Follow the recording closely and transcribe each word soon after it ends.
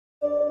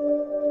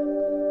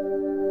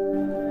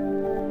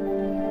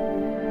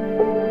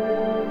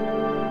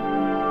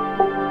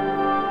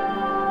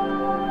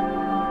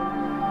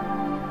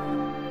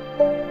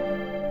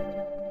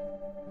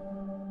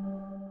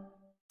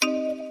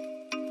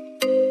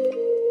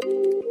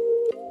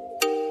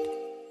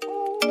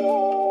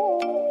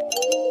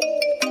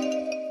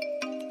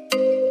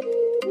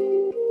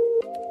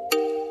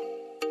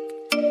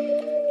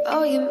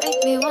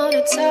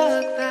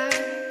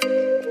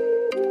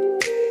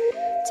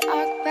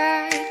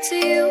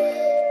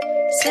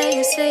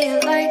say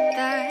it like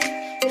that.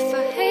 If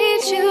I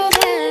hate you,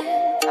 then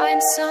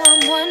find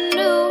someone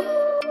new.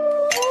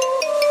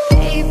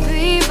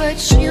 Baby, but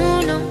you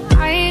know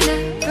I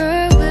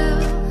never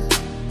will.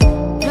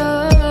 No,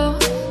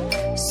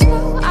 so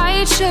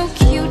I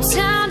choke you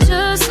down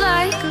just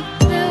like a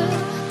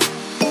pill.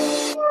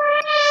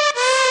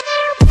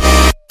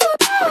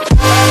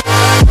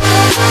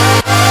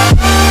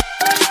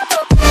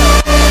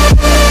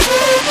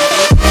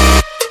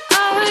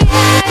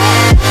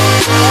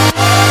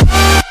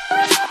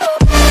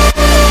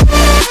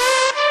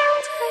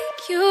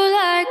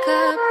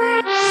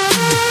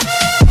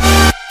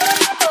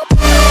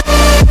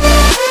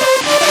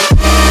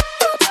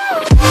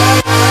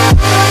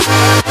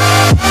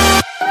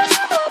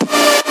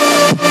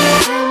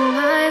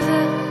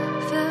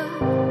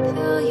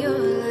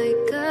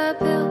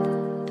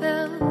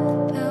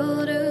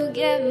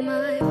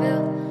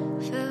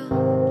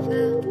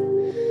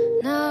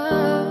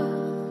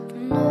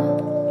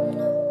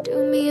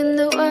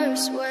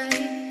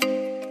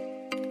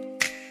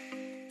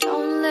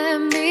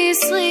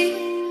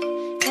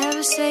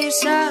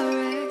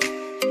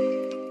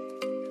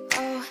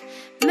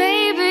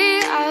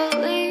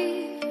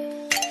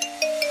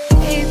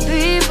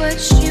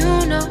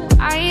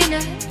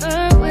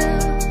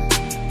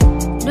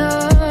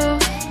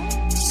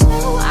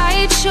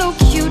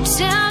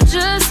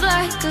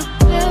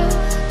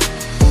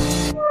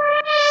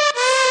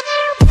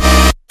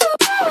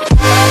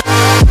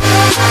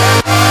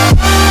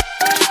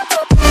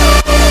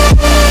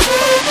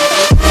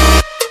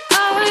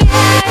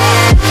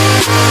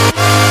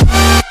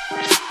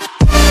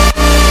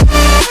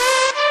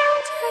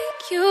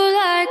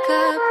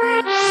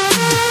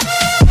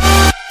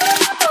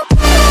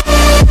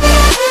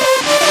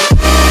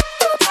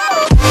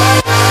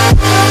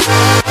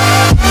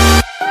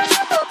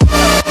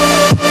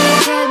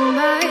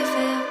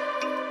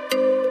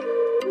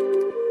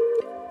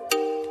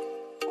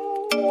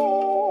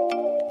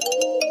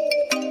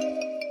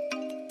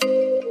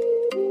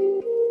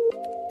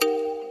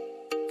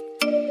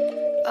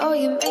 Oh,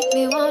 you make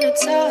me wanna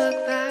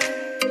talk back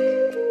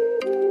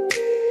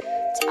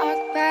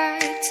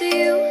to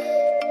you.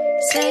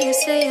 Say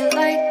it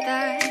like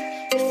that.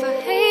 If I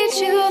hate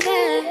you,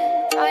 then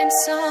find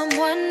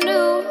someone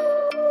new.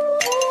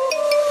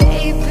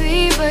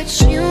 Baby, but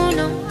you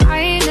know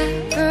I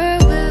never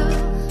will.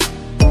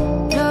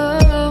 No,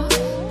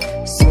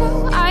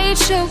 so I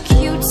choke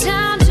you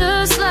down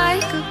just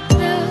like a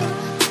pill.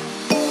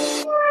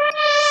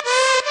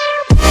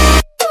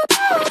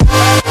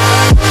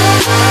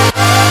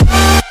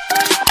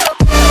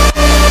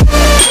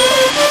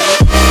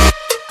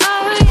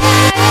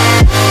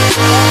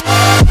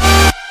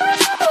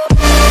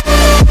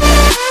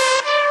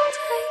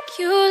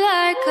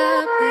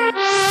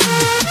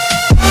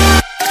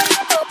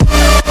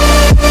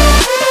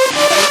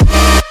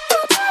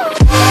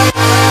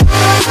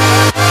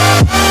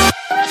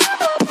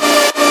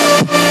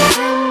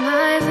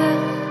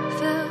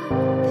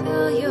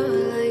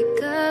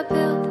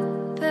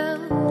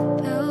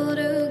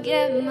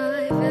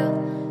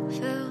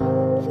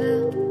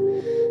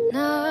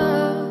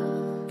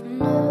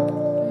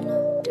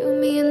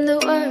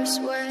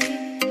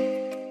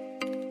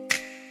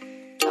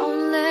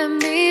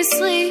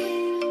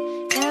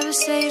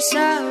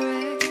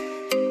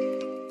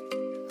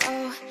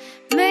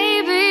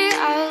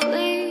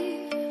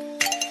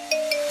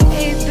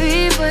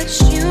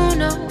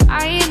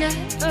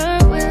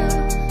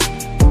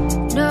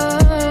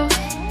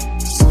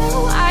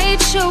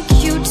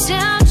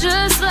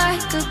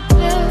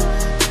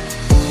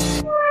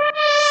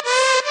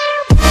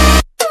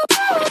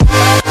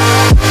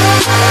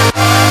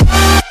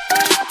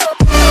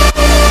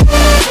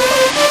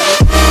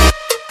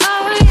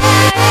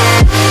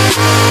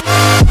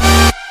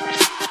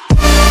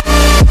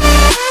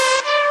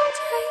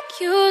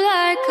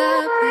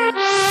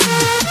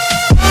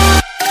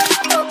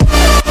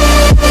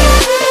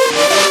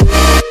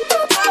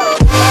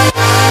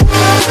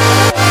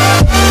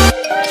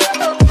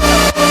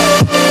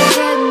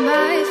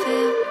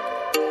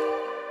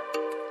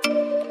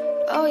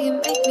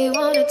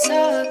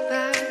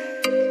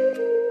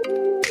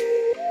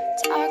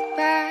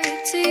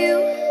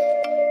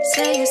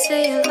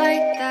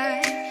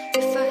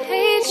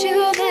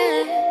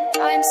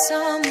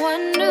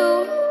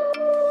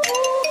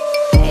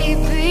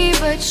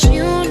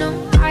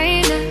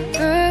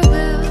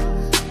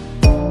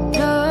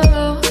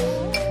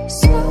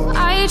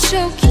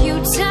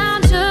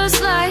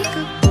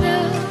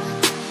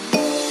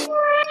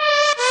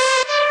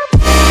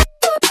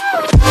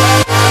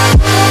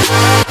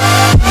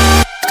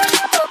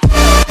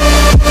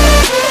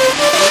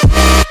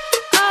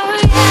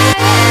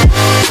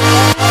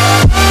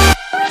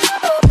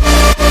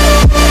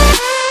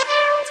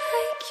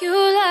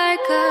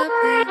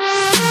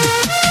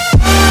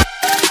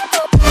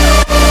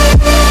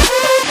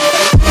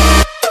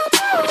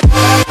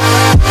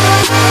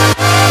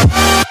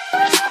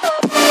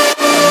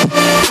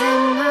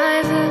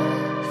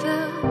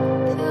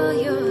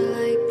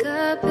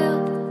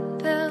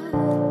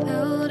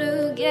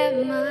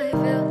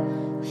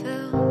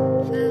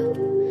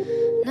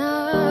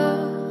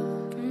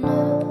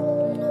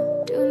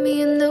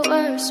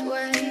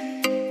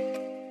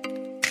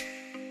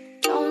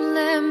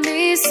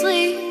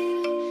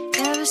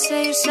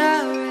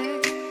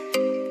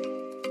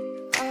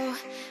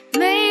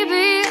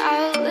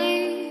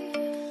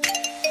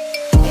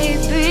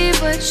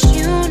 but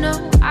you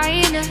know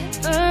I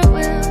never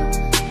will.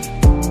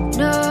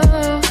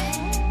 No,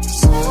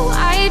 so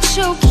I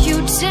choke you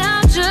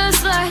down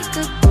just like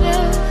a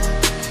pill.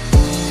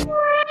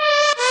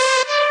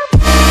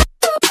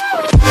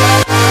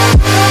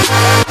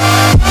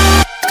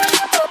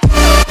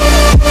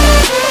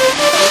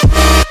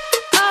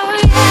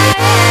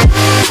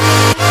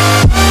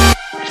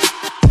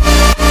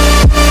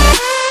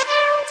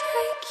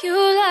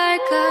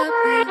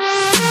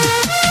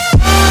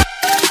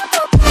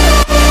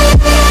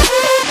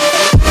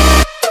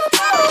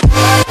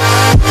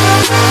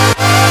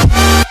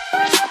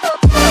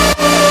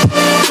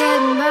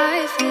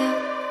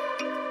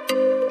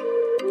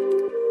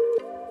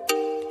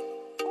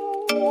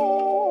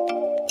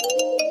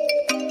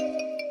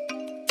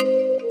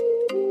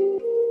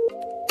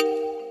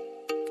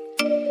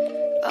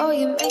 Oh,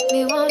 you make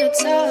me wanna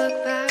talk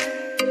back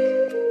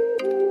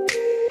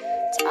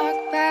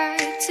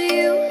to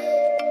you.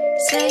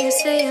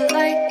 Say it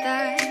like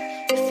that.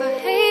 If I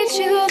hate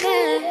you,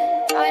 then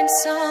find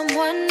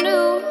someone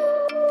new.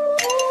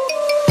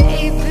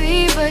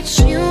 Baby, but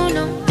you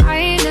know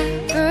I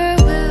never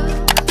will.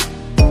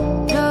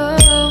 No,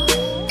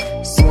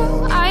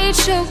 so I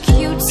choke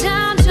you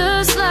down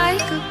just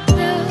like a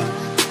pill.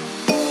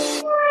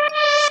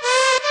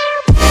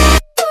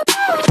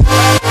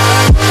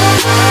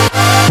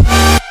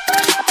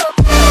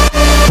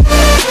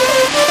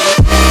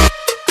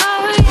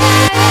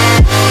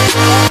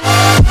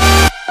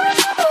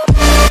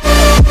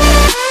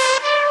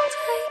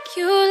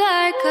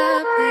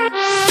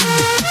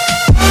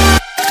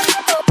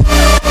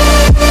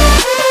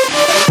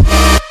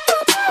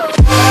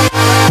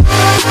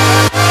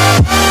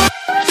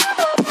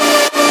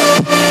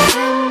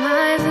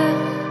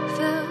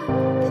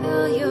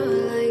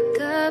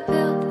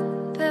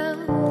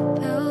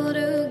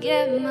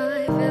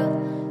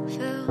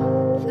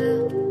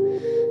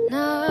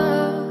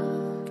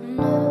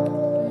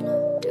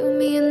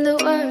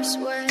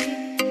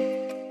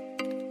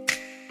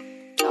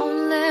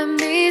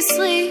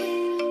 Sleep,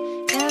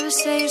 never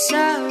say you're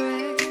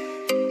sorry.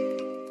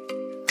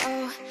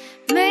 Oh,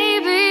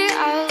 maybe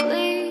I'll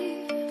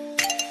leave,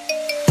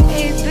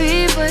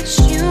 baby, but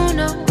you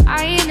know I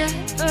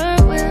never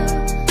will.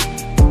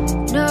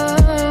 No,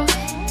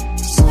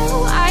 so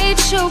I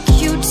choke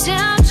you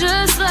down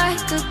just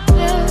like a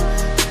pill.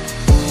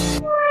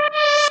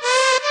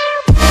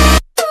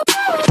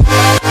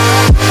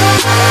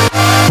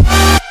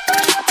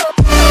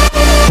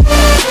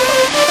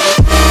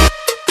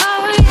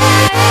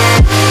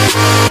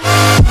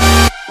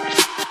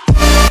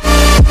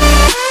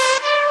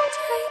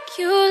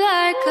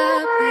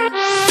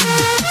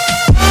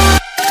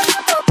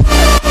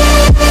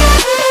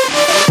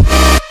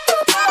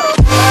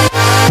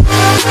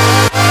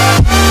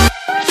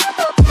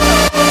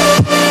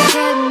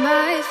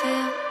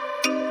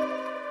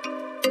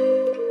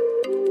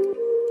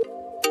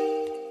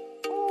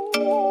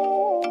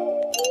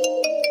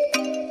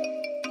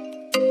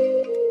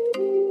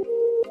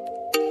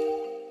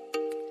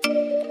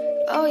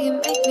 Oh, you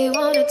make me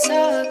wanna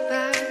talk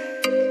back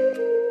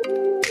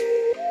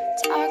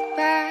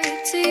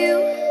to you.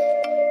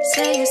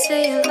 Say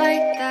it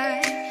like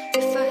that.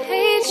 If I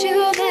hate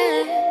you,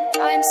 then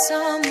find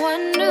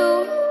someone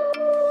new.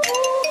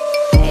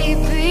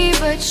 Baby,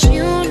 but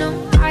you know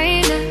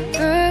I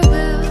never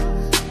will.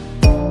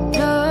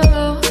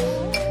 No,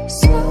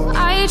 so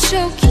I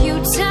choke you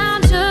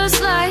down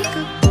just like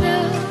a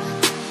pill.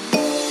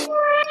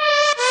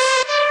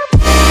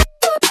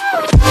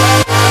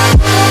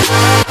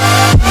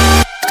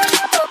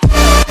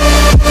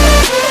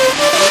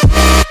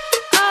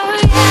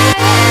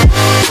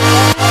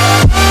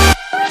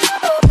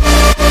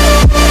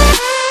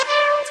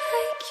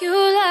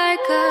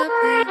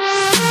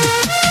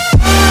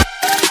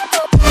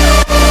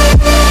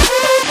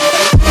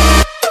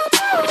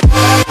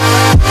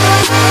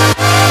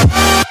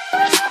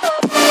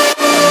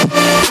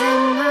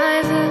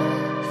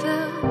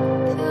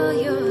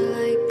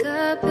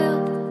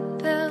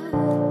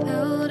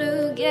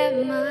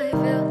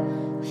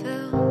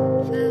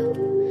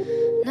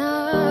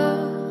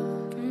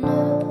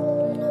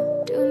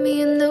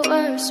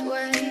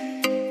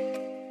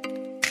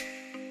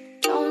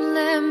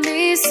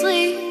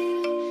 Sleep,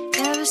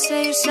 never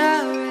say you're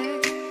sorry.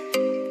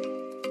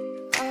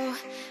 Oh,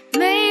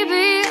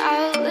 maybe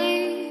I'll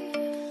leave,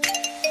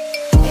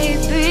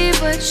 baby,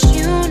 but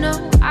you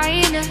know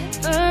I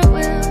never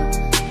will.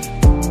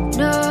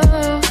 No,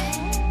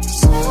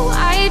 so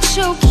I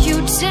choke you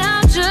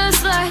down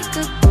just like a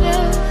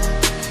pill.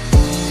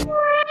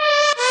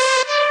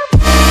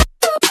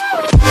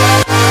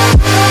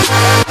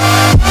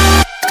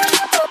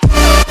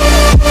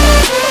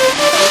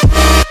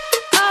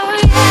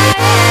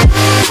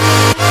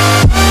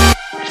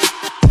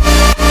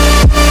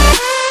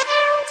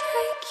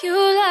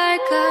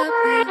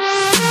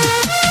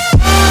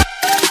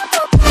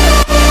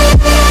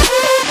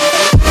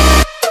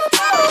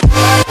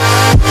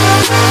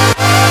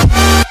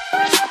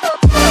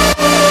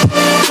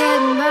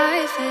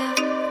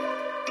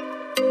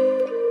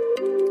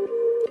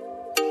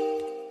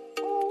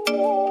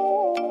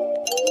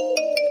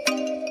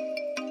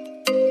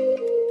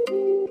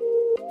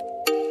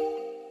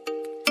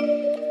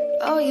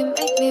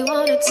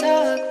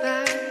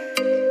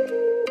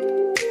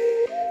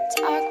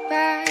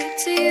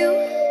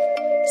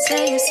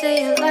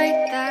 say it like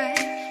that.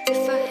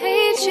 If I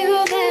hate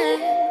you, then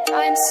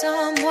find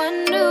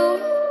someone new.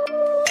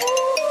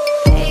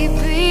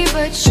 Baby,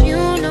 but you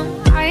know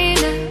I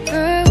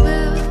never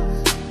will.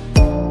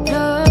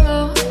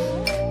 No,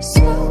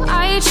 so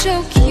I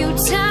choke you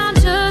down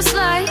just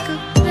like a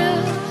pill.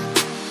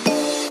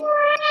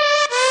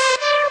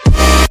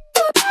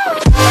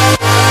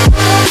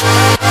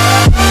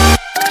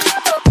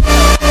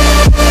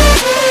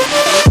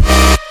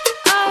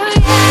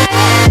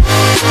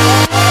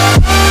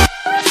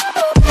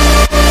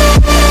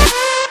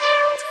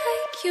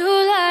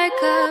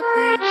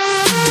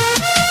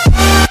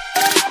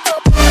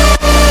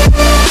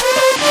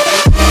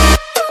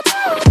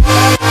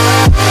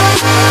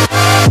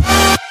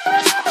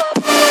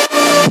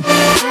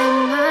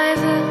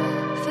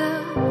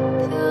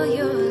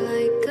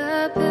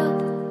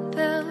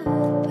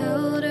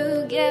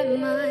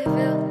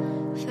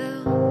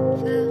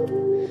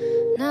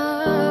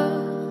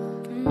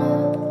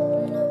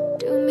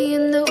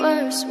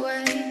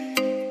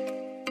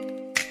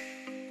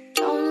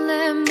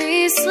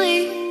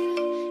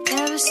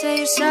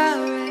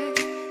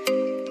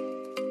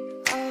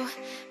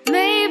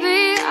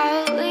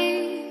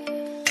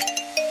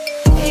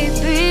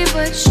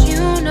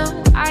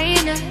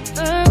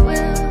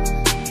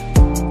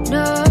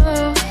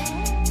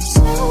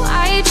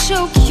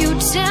 Choke you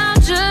down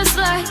just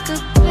like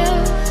a